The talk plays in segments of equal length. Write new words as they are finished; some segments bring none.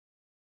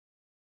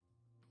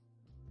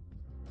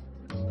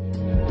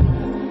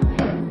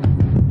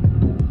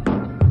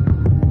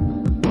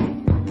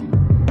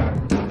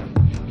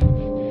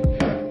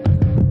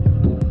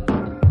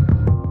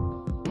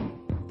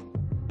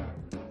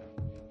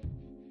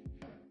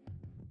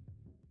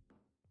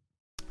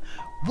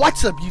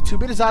What's up,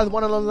 YouTube? It is I, the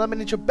one and only Lemon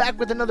Ninja, back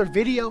with another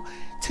video.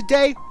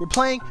 Today, we're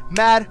playing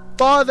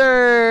Madfather.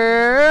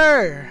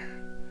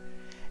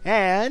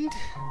 And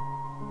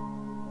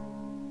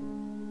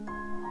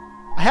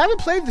I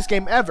haven't played this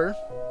game ever.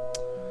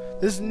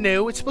 This is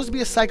new. It's supposed to be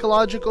a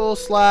psychological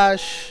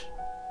slash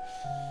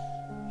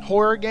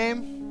horror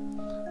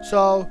game.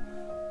 So,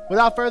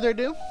 without further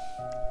ado,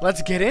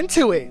 let's get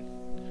into it.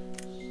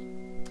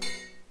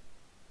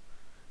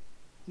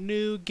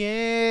 New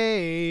game.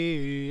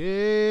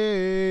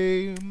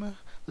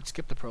 Let's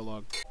skip the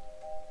prologue.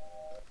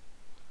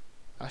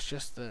 That's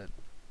just the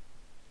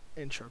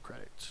intro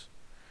credits.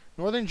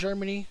 Northern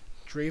Germany,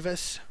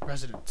 Dreves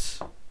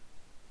residence.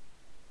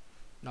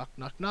 Knock,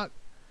 knock, knock.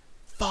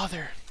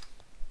 Father.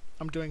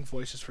 I'm doing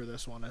voices for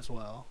this one as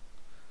well.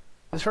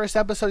 This first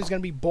episode is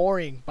going to be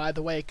boring, by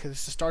the way, because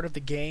it's the start of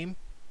the game.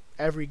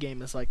 Every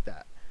game is like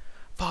that.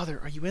 Father,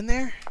 are you in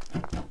there?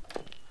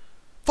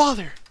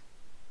 Father!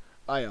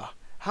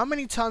 How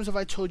many times have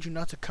I told you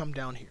not to come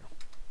down here?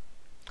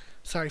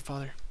 Sorry,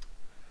 Father.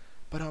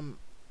 But, I'm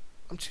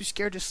too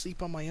scared to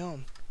sleep on my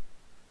own.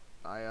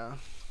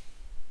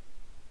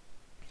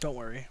 Don't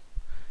worry.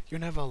 You're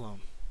never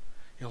alone.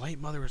 Your late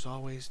mother is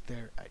always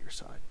there at your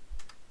side.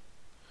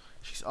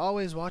 She's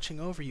always watching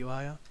over you,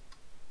 Aya.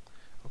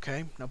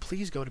 Okay, now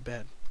please go to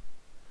bed.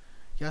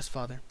 Yes,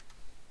 Father.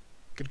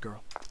 Good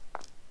girl.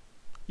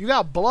 You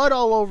got blood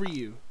all over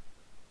you.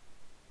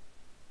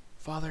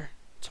 Father,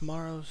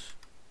 tomorrow's...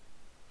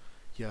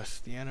 Yes,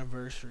 the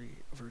anniversary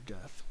of her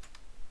death.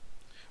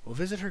 We'll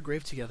visit her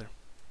grave together.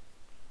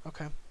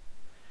 Okay.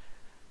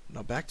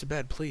 Now back to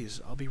bed,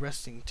 please. I'll be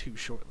resting too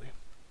shortly.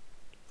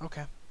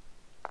 Okay.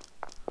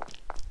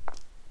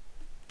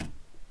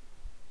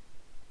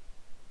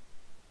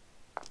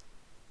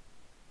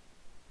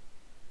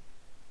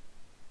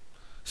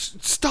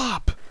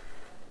 Stop!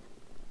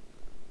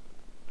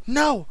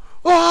 No!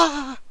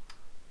 Ah!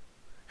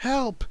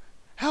 Help!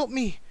 Help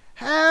me!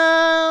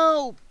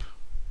 Help!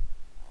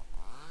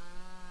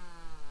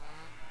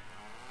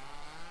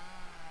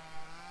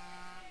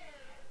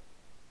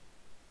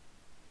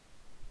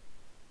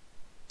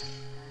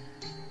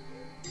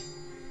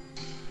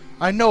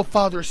 I know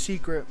Father's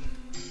secret.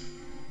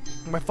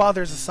 My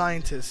father is a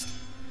scientist.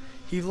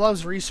 He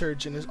loves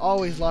research and is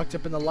always locked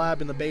up in the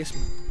lab in the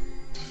basement.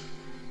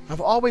 I've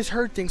always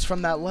heard things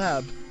from that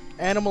lab,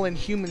 animal and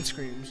human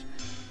screams.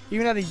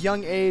 Even at a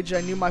young age,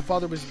 I knew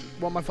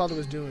what my father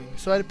was doing,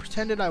 so I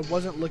pretended I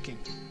wasn't looking,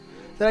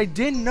 that I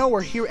didn't know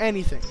or hear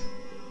anything.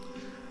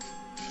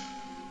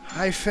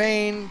 I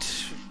feigned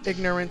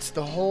ignorance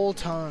the whole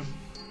time,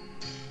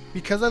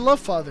 because I love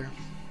Father.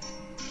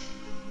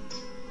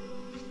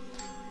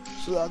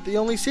 So that's the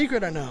only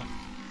secret I know.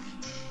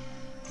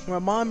 When my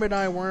mom and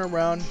I weren't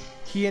around,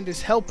 he and his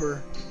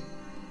helper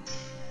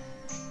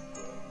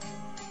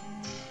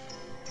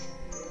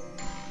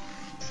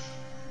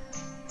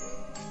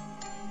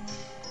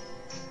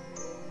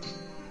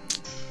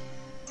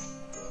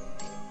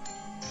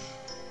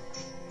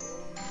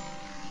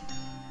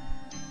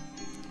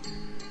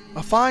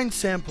a fine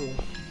sample.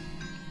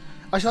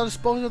 I shall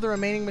dispose of the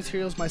remaining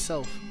materials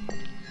myself.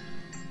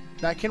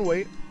 That can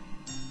wait.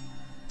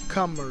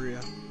 Come,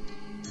 Maria.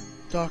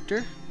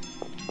 Doctor?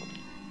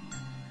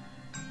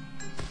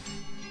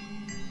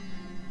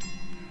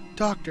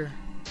 Doctor.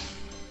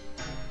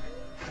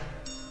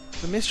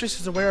 The mistress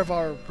is aware of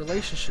our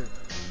relationship.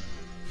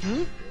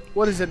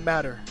 What does it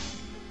matter?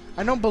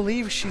 I don't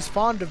believe she's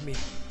fond of me.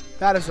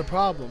 That is a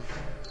problem.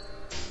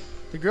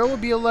 The girl will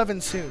be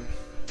 11 soon.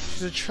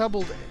 She's a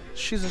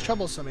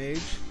troublesome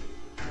age.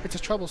 It's a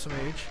troublesome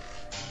age.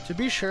 To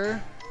be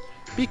sure,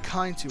 be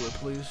kind to her,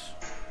 please.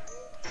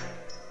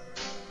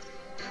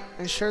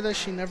 Ensure that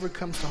she never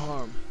comes to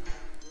harm.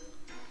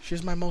 She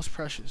is my most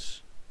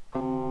precious.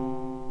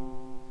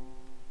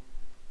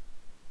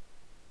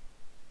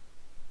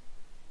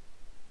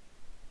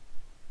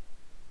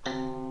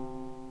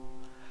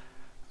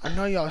 I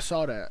know y'all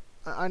saw that.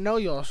 I know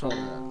y'all saw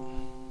that.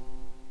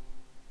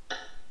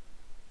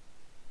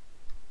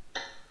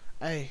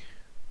 Hey.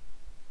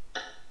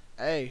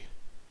 Hey.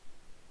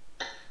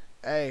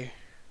 Hey.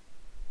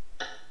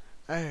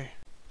 Hey.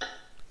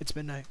 It's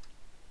midnight.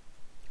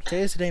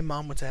 Today is the day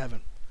Mom went to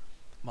heaven.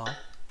 Mom?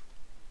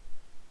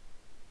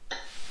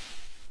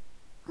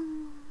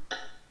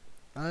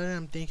 Now that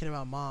I'm thinking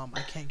about Mom,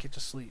 I can't get to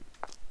sleep.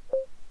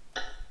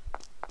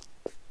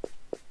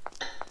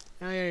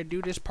 Now I gotta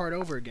do this part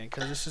over again,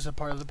 because this is a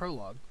part of the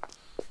prologue.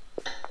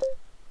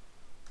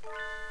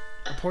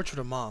 A portrait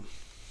of Mom.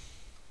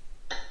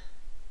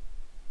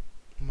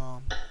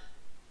 Mom.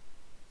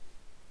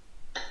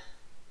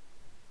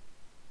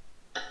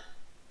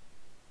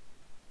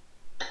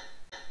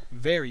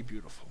 Very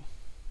beautiful.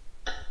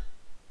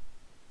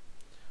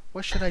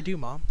 What should I do,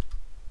 Mom?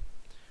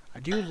 I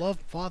do love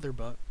Father,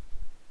 but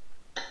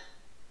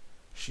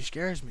she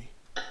scares me.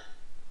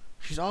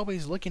 She's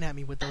always looking at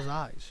me with those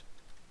eyes.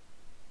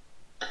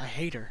 I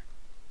hate her,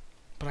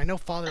 but I know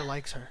Father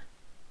likes her.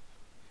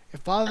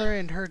 If Father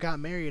and her got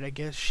married, I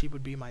guess she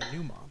would be my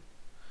new mom.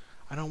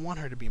 I don't want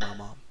her to be my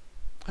mom.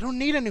 I don't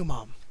need a new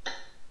mom.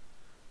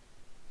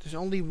 There's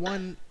only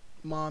one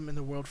mom in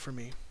the world for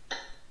me.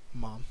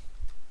 Mom.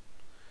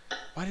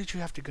 Why did you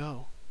have to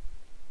go?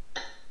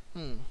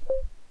 My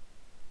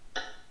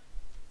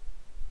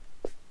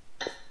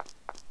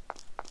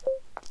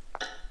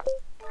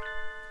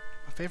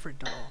favorite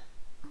doll.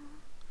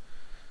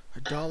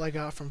 A doll I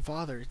got from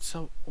Father. It's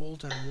so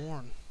old and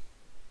worn.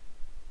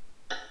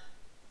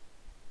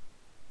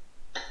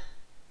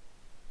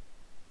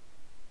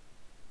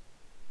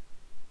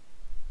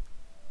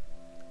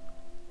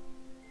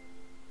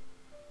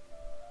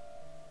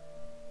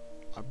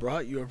 I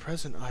brought you a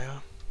present, Aya.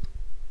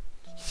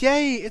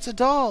 Yay! It's a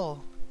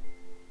doll!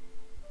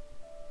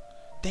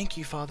 Thank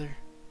you, Father.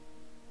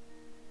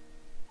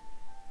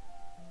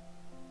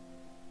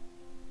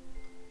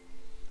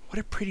 What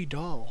a pretty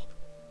doll.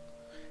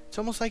 It's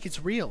almost like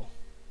it's real.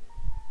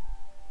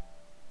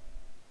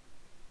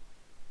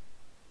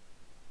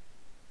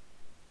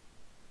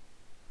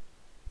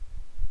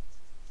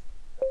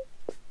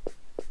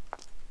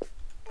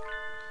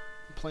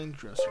 Plain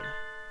dresser.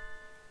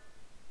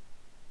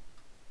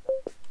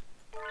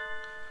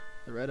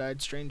 The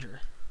red-eyed stranger.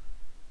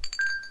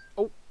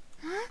 Oh!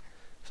 Huh?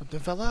 Something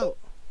fell out.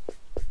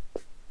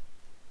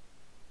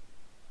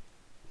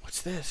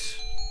 What's this?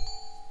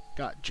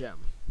 Got gem.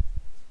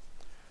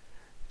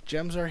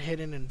 Gems are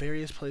hidden in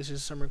various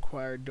places. Some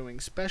require doing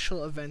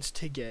special events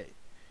to get.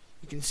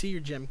 You can see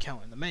your gem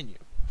count in the menu.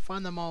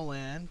 Find them all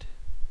and...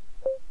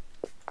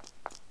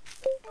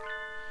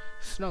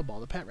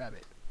 Snowball the pet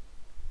rabbit.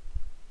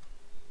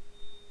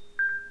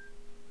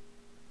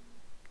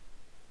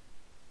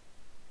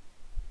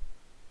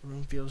 The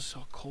room feels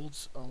so cold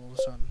all of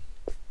a sudden.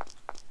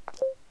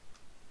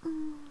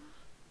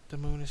 The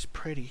moon is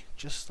pretty,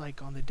 just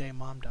like on the day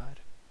Mom died.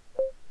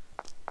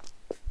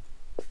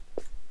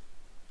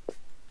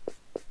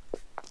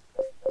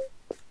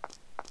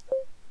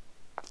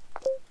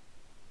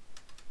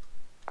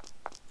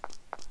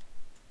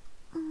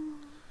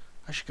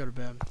 I should go to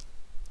bed.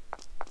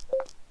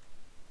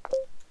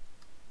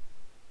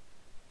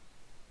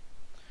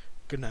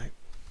 Good night.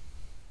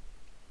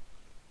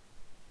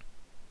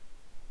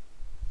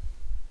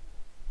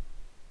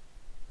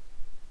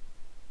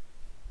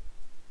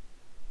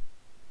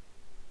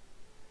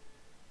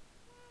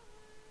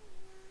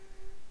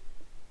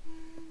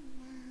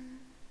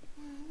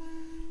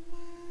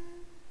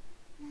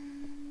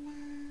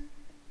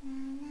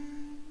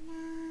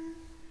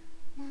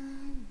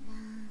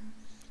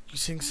 You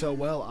sing so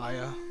well,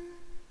 Aya.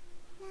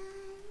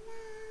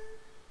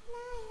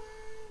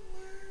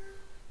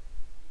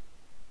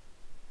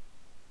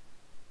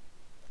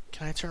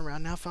 Can I turn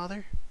around now,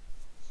 Father?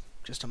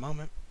 Just a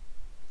moment.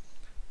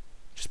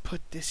 Just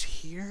put this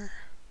here.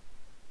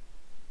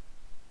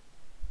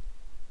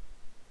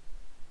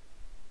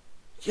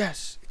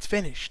 Yes, it's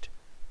finished.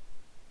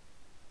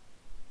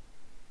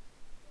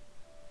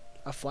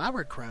 A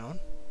flower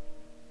crown?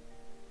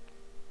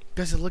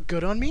 Does it look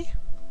good on me?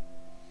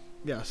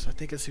 Yes, I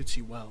think it suits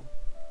you well.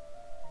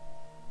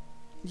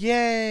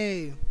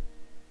 Yay!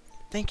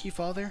 Thank you,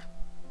 Father.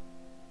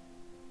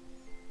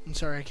 I'm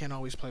sorry I can't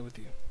always play with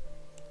you.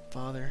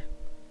 Father.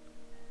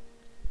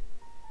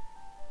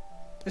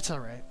 It's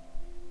alright.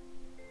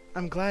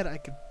 I'm glad I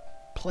could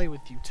play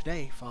with you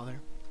today,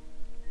 Father.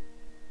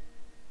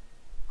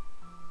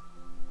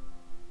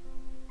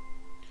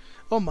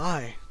 Oh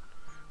my.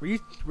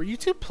 Were you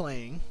two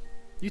playing?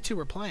 You two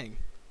were playing.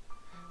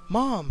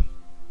 Mom!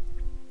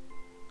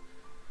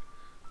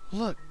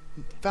 Look,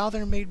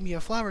 Father made me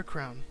a flower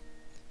crown.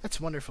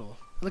 That's wonderful.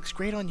 It looks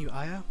great on you,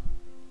 Aya.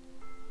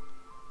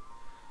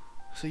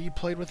 So you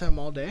played with him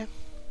all day?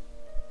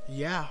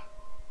 Yeah.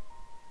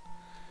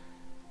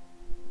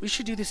 We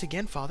should do this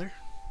again, Father.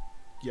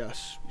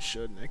 Yes, we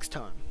should next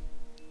time.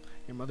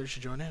 Your mother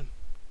should join in.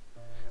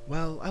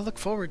 Well, I look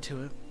forward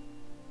to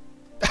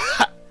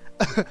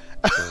it.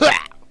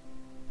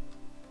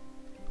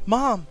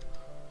 Mom!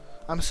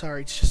 I'm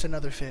sorry, it's just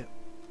another fit.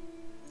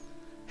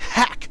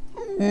 Hack!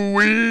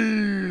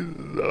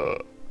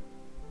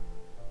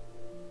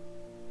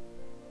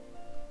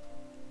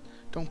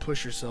 Don't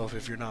push yourself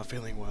if you're not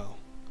feeling well.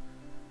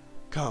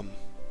 Come,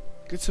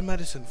 get some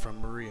medicine from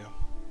Maria.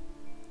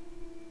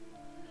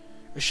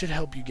 It should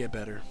help you get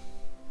better.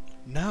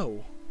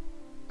 No,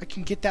 I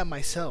can get that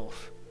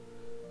myself.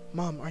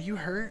 Mom, are you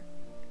hurt?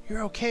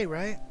 You're okay,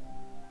 right?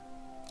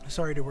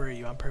 Sorry to worry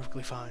you, I'm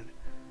perfectly fine.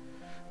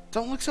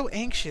 Don't look so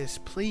anxious,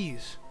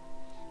 please.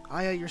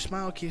 Aya, your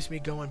smile keeps me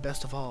going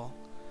best of all.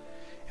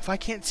 If I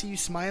can't see you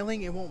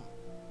smiling,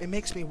 it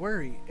makes me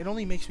worry. It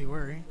only makes me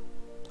worry.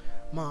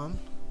 Mom.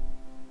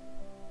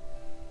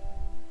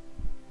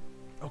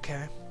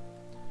 Okay.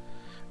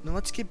 Now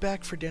let's get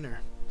back for dinner.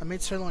 I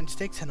made sirloin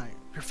steak tonight.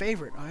 Your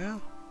favorite, Aya.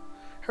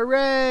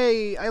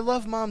 Hooray! I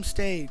love Mom's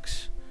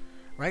steaks.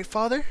 Right,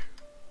 Father?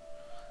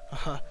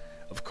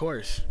 Of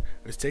course.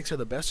 Her steaks are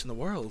the best in the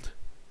world.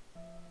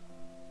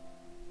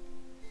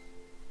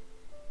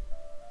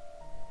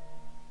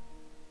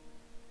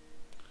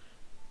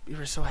 We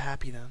were so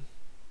happy then.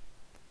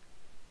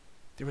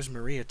 There was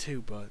Maria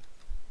too, but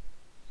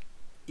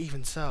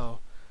even so,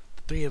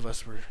 the three of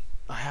us were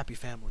a happy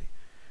family.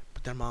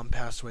 But then Mom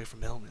passed away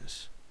from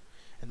illness.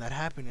 And that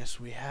happiness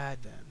we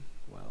had then,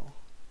 well...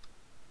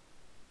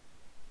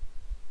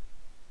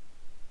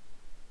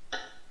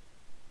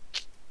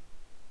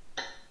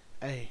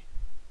 Hey.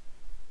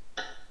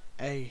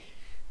 Hey.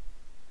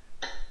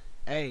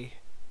 Hey.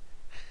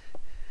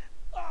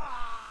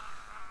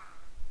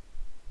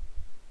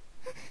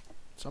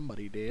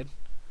 Somebody did.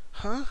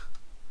 Huh?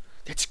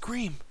 That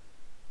scream!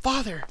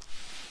 Father!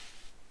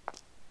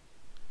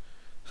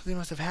 Something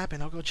must have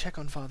happened. I'll go check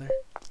on Father.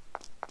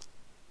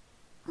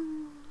 I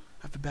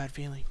have a bad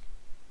feeling.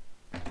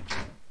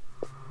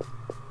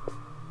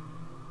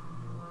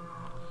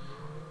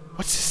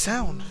 What's the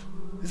sound?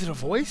 Is it a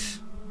voice?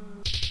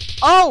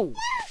 Oh!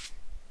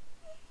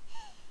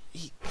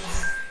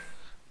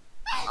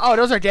 Oh,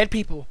 those are dead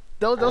people.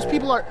 Those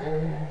people are...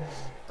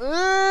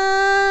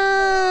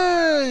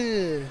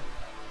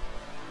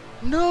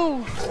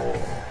 No!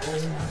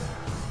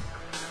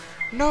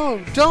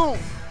 No,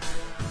 don't!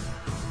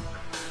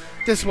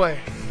 This way.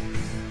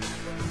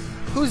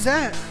 Who's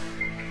that?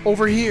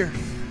 Over here.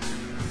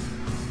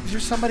 Is there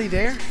somebody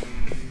there?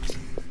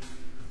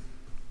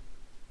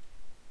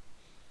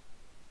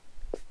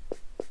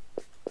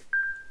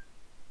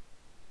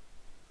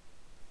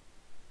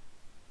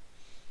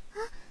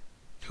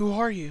 Who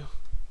are you?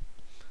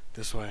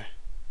 This way.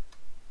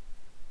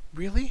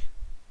 Really?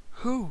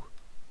 Who?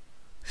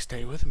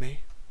 Stay with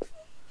me.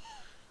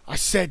 I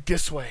said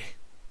this way.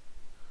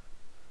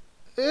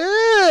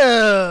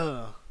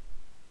 Ew!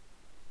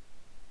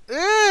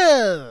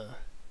 Ew!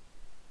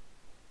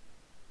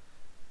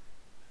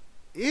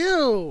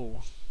 Ew!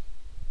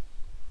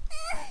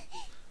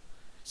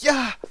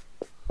 Yeah!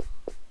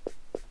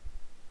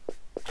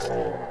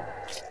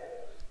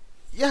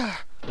 Yeah!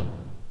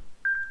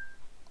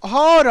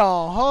 Hold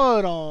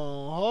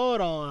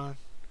on.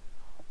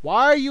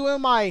 Why are you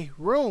in my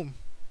room,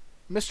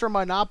 Mr.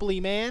 Monopoly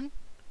Man?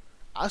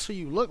 That's what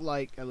you look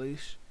like, at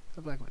least. You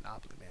look like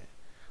Monopoly Man.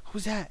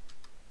 Who's that?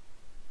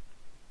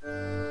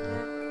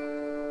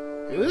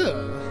 Ew.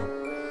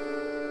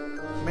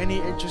 Many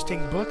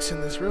interesting books in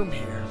this room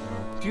here.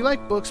 Do you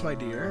like books, my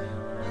dear?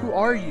 Who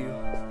are you?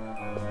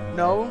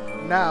 No,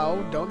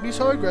 now, don't be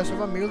so aggressive.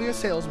 I'm merely a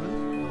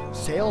salesman.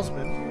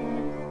 Salesman?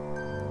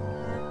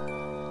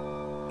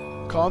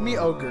 Call me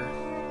Ogre.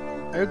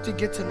 I hope to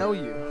get to know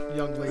you,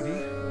 young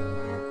lady.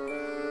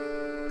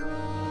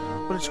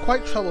 But it's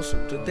quite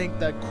troublesome to think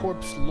that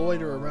corpses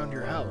loiter around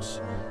your house.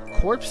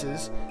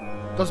 Corpses?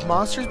 Those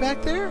monsters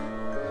back there?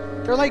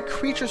 They're like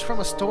creatures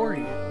from a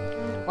story.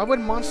 Why would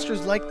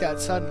monsters like that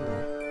suddenly?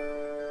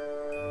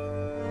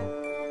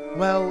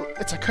 Well,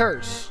 it's a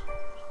curse.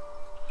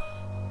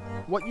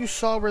 What you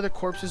saw were the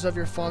corpses of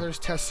your father's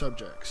test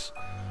subjects.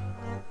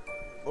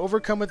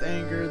 Overcome with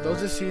anger,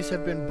 those deceased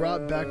have been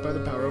brought back by the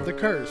power of the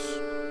curse.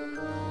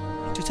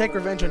 To take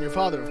revenge on your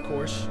father, of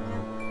course.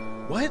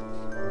 What?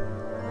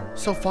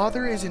 So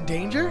father is in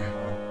danger?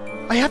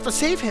 I have to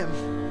save him!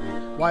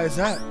 Why is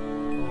that?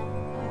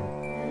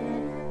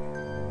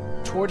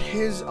 Toward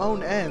his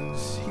own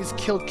ends, he's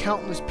killed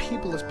countless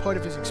people as part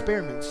of his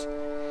experiments.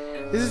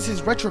 This is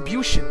his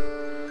retribution.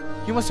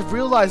 You must have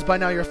realized by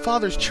now your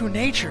father's true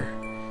nature,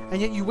 and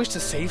yet you wish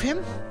to save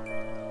him?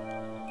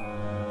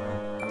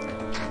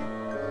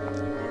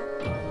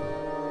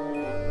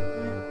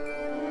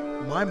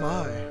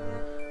 My.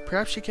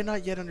 Perhaps she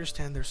cannot yet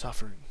understand their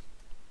suffering.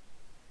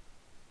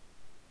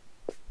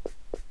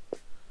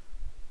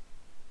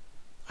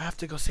 I have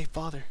to go save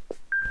father.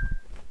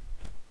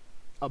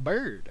 A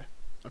bird.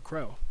 A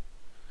crow.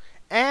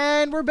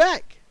 And we're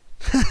back!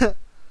 There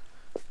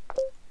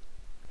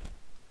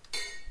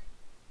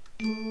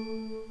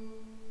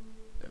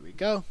we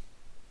go.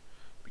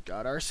 We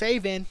got our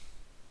save in.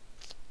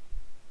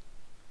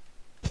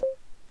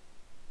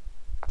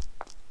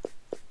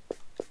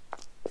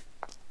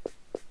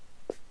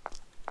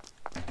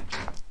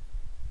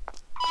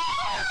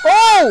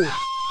 Oh!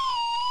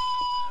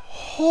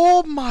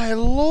 Oh my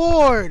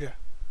lord!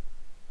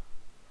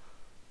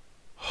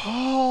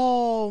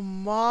 Oh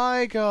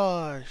my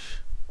gosh.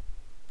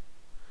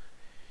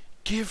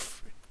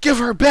 Give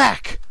her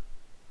back!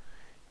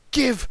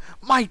 Give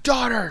my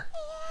daughter!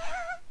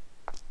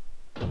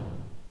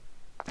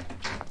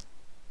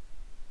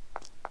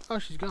 Oh,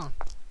 she's gone.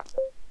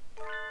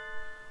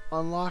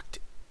 Unlocked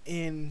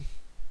in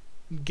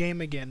game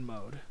again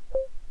mode.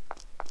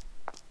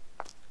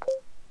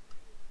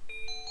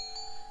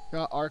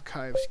 Got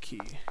archives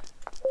key.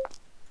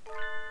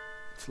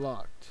 It's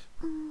locked.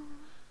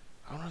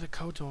 I don't know the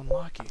code to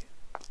unlock it.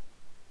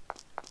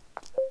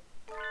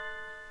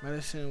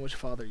 Medicine which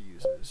father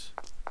uses.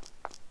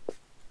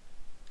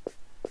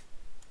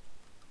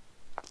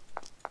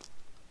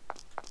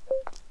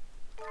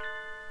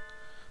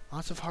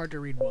 Lots of hard to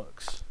read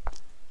books.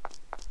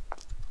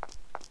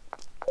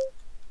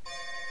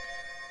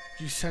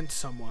 You sent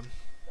someone.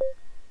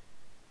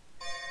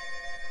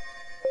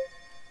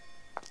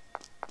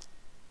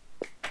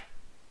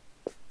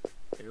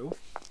 Ew.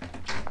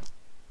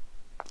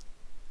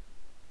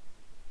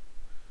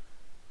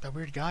 That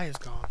weird guy is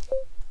gone.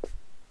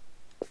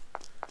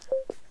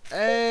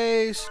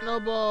 Hey,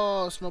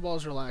 Snowball.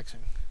 Snowball's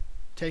relaxing.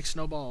 Take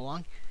Snowball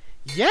along.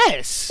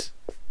 Yes!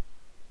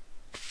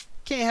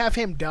 Can't have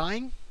him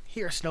dying.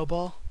 Here,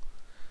 Snowball.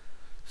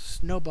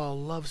 Snowball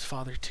loves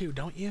Father too,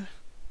 don't you?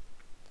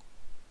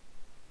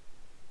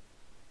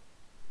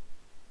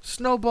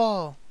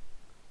 Snowball!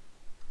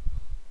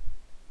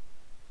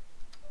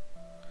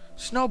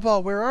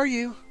 Snowball, where are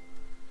you?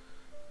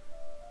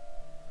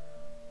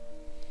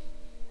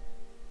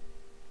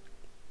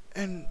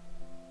 And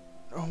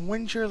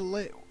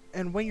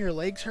when your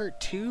legs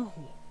hurt too,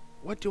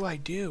 what do I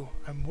do?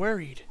 I'm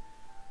worried.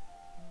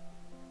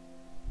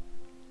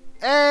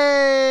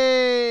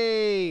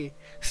 Hey!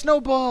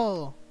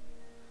 Snowball!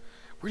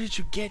 Where did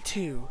you get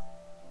to?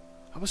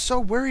 I was so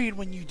worried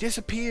when you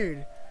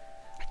disappeared.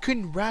 I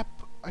couldn't wrap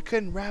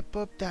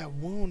up that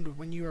wound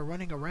when you were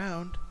running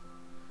around.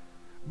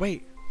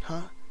 Wait,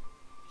 huh?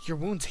 Your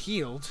wound's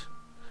healed?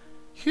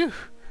 Phew,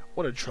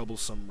 what a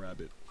troublesome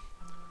rabbit.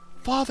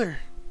 Father!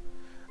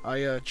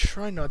 I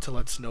try not to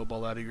let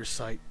Snowball out of your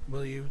sight,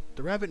 will you?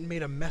 The rabbit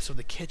made a mess of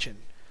the kitchen.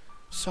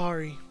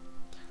 Sorry.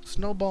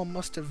 Snowball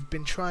must have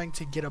been trying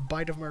to get a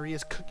bite of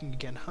Maria's cooking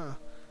again, huh?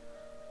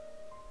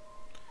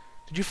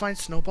 Did you find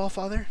Snowball,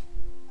 Father?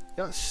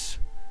 Yes.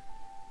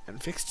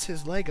 And fixed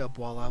his leg up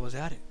while I was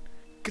at it.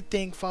 Good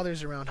thing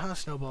Father's around, huh,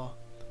 Snowball?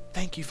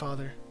 Thank you,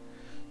 Father.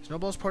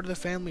 Snowball's part of the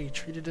family,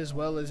 treated as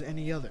well as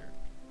any other.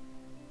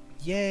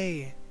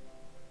 Yay!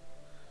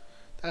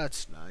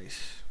 That's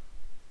nice.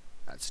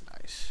 That's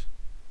nice.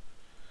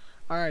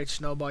 Alright,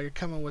 Snowball, you're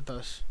coming with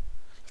us.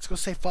 Let's go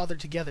save Father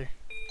together.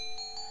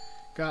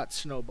 Got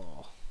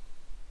Snowball.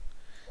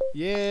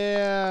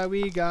 Yeah,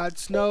 we got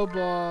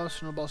Snowball.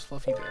 Snowball's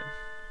fluffy bed.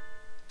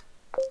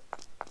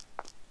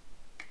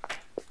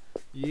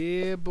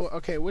 Yeah, boy.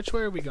 Okay, which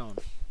way are we going?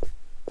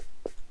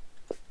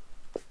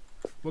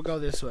 We'll go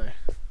this way.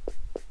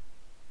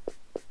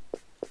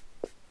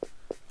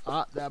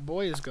 Ah, that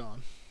boy is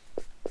gone.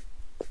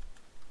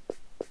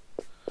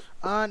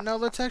 No,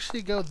 let's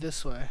actually go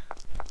this way.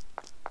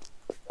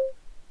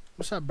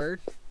 What's up, bird?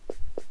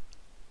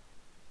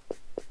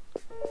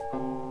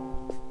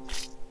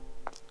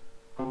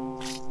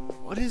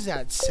 What is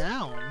that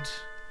sound?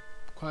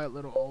 Quiet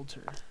little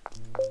altar.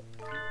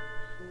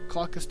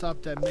 Clock is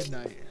stopped at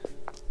midnight.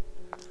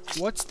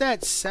 What's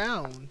that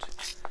sound?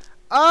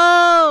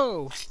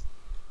 Oh!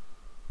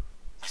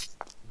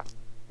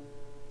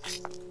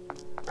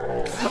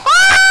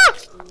 Ah!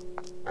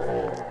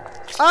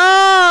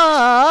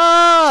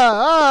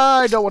 Ah!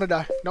 I don't want to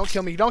die. Don't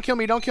kill me. Don't kill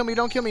me. Don't kill me.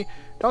 Don't kill me.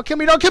 Don't kill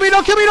me. Don't kill me.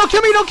 Don't kill me. Don't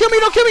kill me. Don't kill me.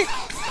 Don't kill me.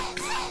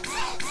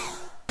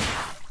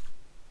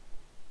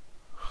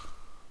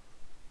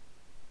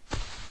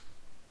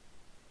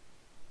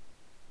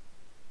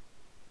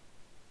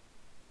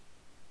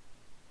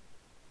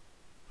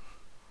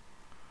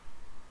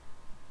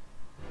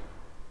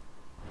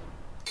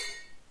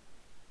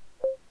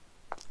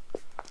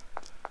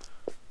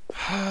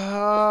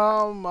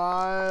 Oh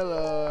my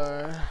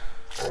lord.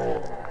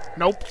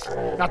 Nope.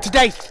 Not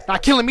today.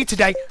 Not killing me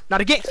today. Not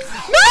again.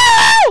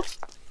 No!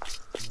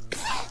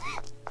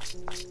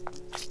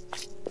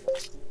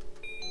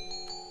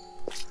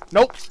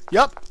 Nope.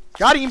 Yup.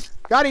 Got him.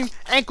 Got him.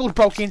 Ankles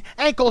broken.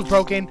 Ankles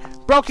broken.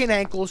 Broken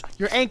ankles.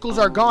 Your ankles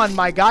are gone,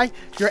 my guy.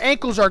 Your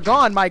ankles are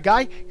gone, my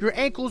guy. Your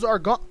ankles are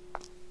gone.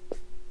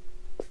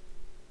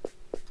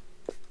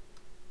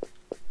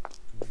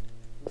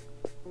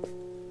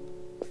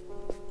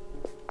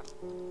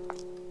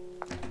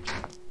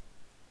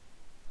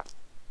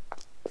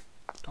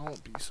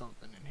 Don't be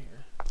something in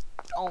here.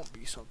 Don't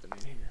be something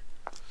in here.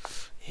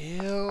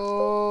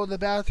 Ew, the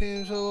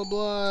bathroom's full of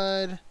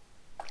blood.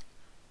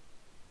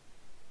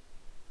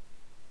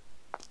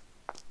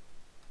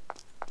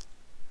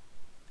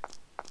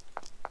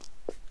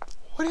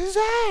 What is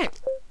that?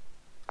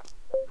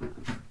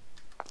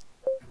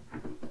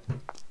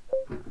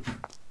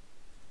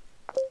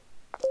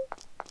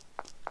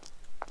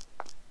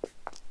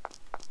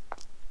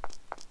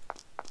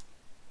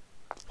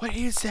 What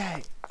is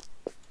that?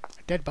 A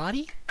dead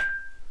body?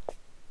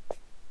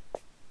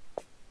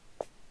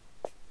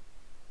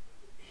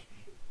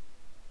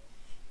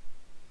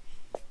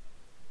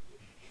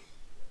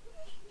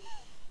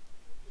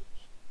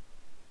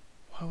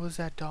 What was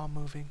that doll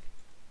moving?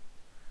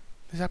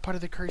 Is that part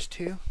of the curse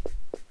too?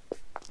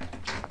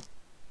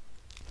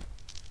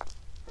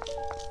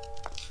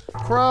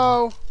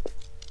 Crow!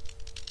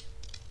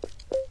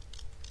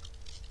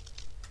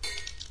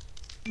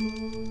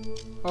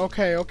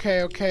 Okay.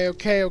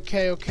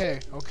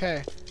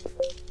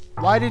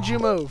 Why did you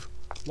move?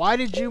 Why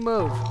did you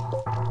move?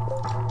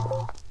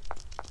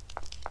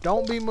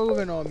 Don't be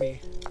moving on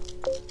me.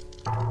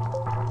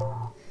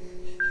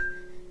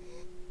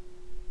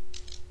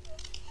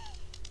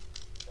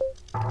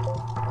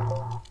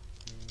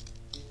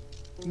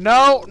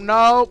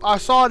 No, I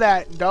saw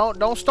that.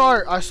 Don't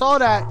start. I saw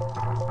that.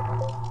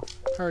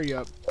 Hurry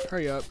up.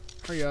 Hurry up.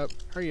 Hurry up.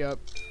 Hurry up.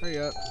 Hurry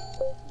up.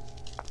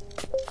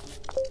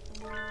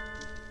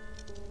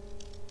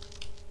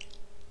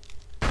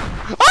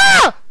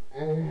 Ah!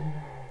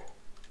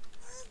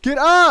 Get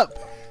up!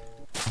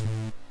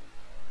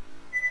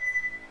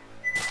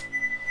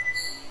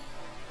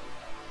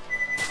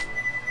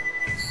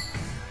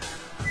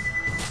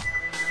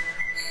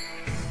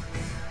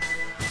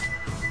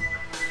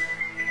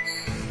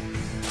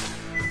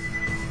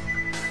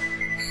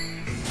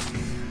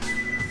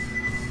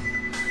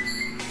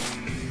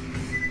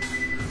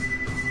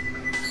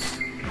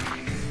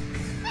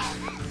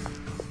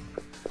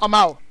 I'm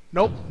out.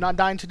 Nope, not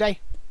dying today.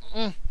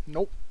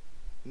 Nope.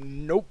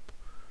 Nope.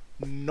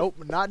 Nope,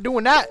 not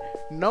doing that.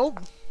 Nope.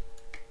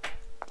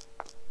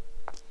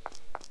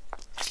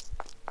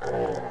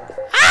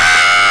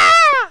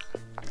 Ah!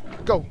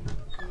 Go.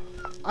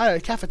 I have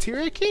a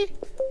cafeteria key?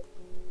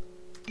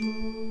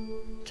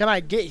 Can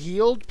I get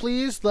healed,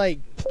 please? Like,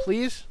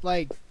 please?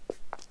 Like,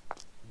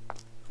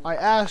 I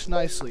asked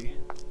nicely.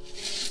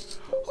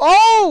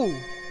 Oh!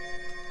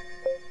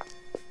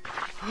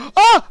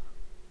 Ah!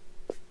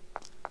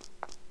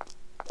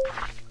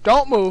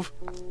 Don't move.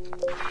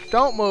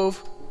 Don't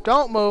move.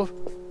 Don't move.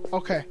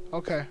 Okay,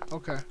 okay,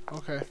 okay,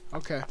 okay,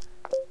 okay.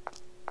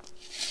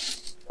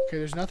 Okay,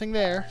 there's nothing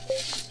there.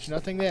 There's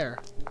nothing there.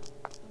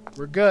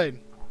 We're good.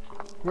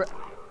 We're...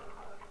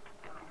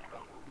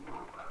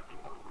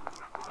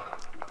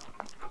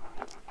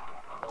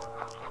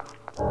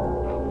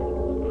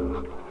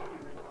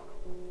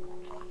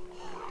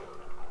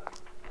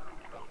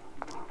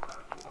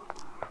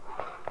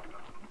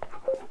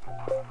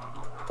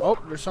 Oh,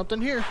 there's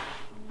something here.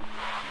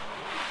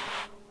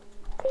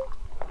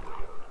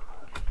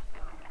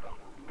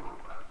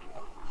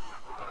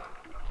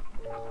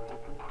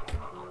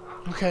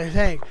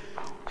 Okay,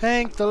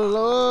 thank the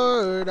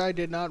Lord. I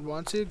did not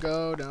want to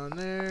go down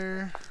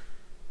there.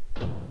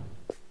 You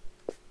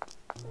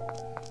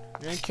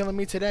ain't killing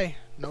me today.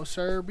 No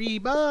sir,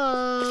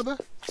 Bob.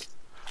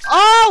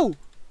 Oh!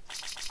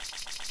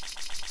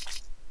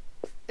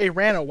 It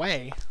ran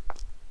away.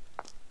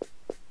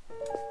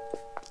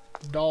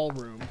 Doll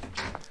room.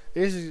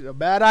 This is a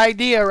bad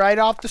idea right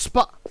off the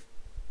spot.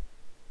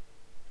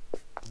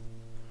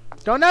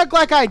 Don't act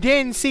like I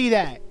didn't see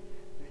that.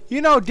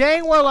 You know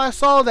dang well I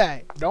saw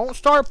that. Don't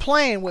start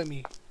playing with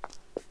me.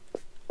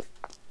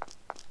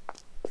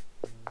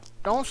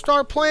 Don't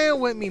start playing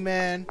with me,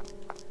 man.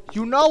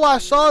 You know I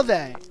saw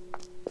that.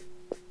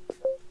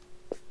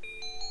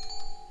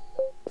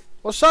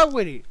 What's up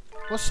with it?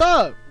 What's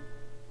up?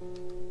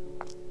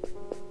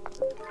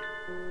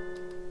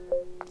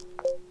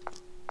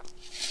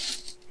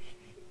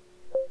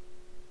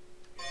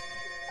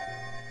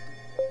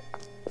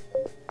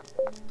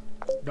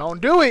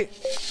 Don't do it.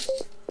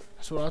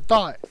 That's what I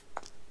thought.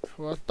 That's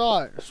what I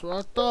thought. That's what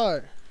I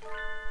thought.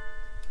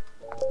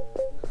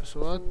 That's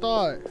what I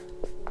thought.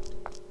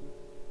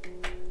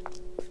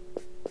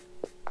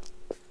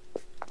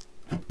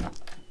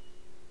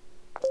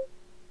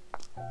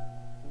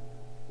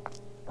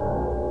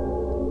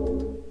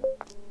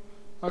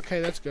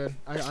 Okay, that's good.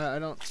 I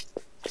don't...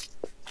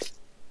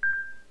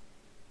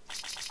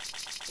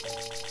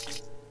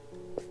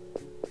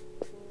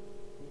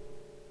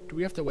 Do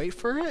we have to wait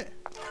for it?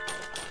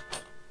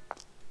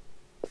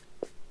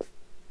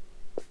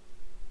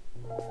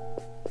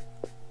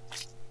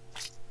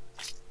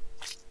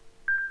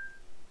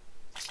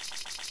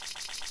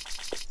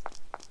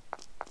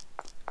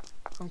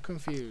 I'm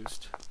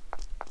confused.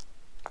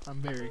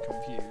 I'm very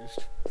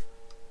confused.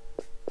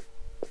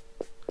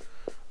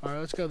 Alright,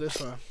 let's go this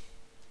way.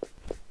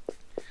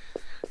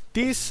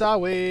 This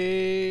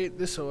way.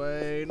 This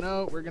way.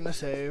 No, we're gonna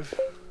save.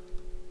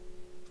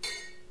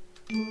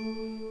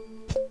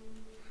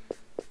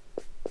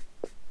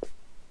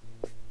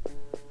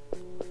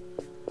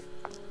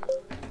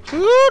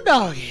 Ooh,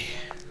 doggy.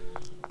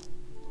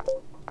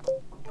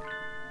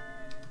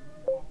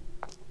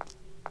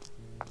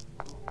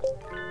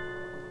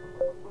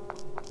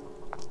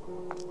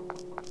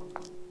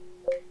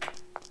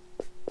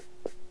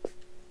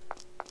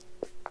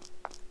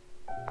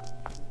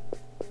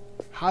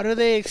 How do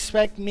they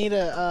expect me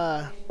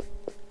to,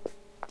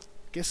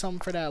 get something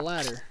for that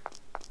ladder?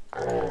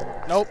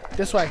 Nope.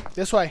 This way.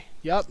 This way.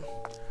 Yup.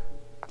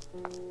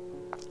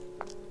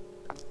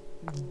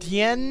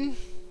 Dien.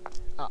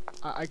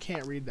 I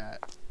can't read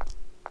that.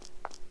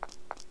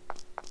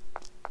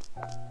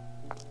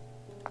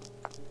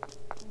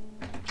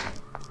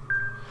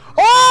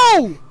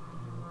 Oh!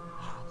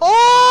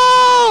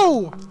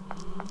 Oh!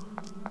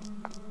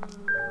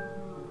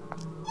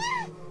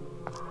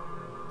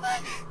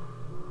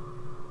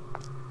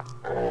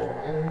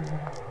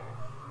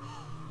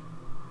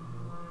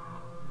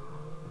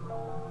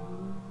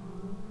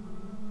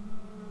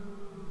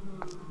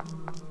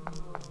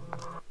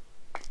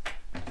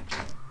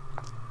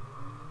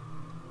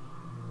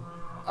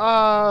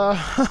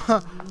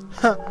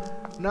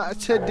 Not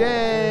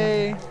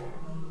today.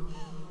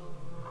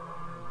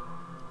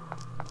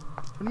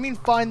 What do you mean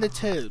find the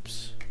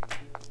tips?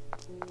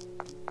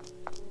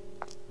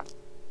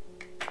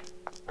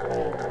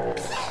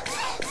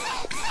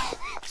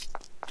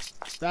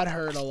 That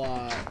hurt a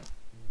lot.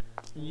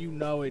 You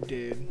know it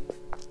did.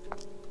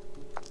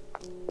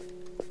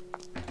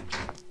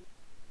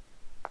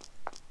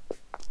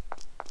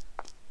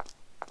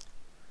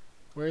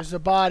 Where's the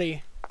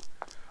body?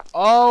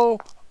 Oh,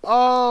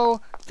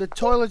 oh, the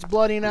toilet's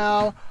bloody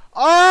now.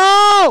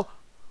 Oh!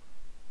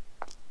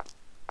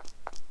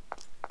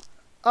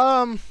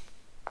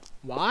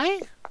 Why?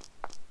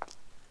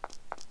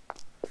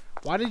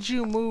 Why did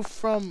you move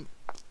from...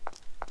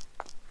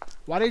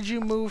 Why did you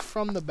move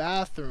from the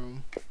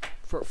bathroom?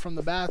 From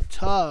the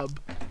bathtub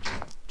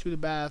to the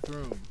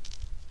bathroom?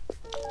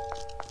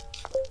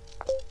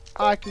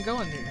 Oh, I can go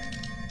in here.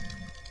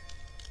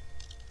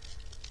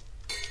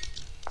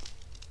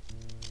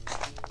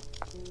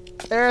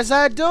 There's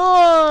that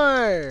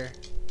door!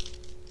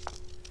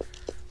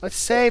 Let's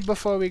save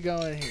before we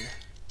go in here.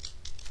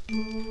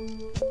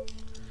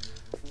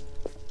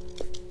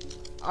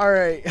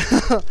 Alright.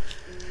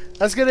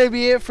 That's gonna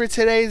be it for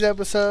today's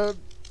episode.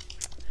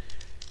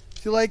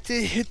 If you like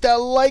to hit that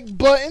like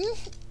button.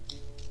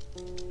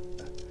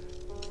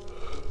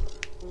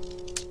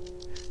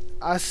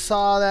 I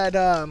saw that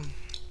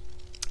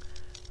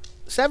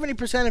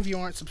 70% of you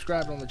aren't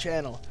subscribed on the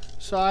channel.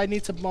 So I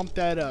need to bump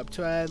that up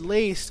to at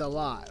least a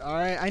lot.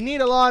 Alright? I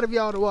need a lot of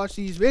y'all to watch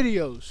these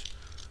videos.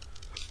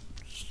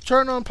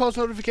 Turn on post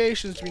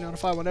notifications to be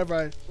notified whenever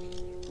I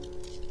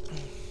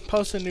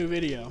post a new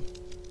video.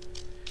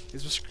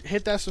 Just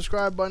hit that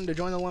subscribe button to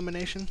join the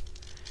elimination.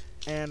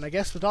 And I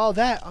guess with all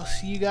that, I'll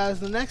see you guys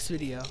in the next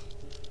video.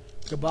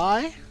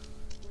 Goodbye.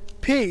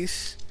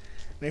 Peace.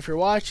 And if you're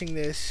watching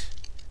this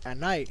at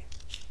night,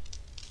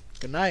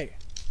 good night.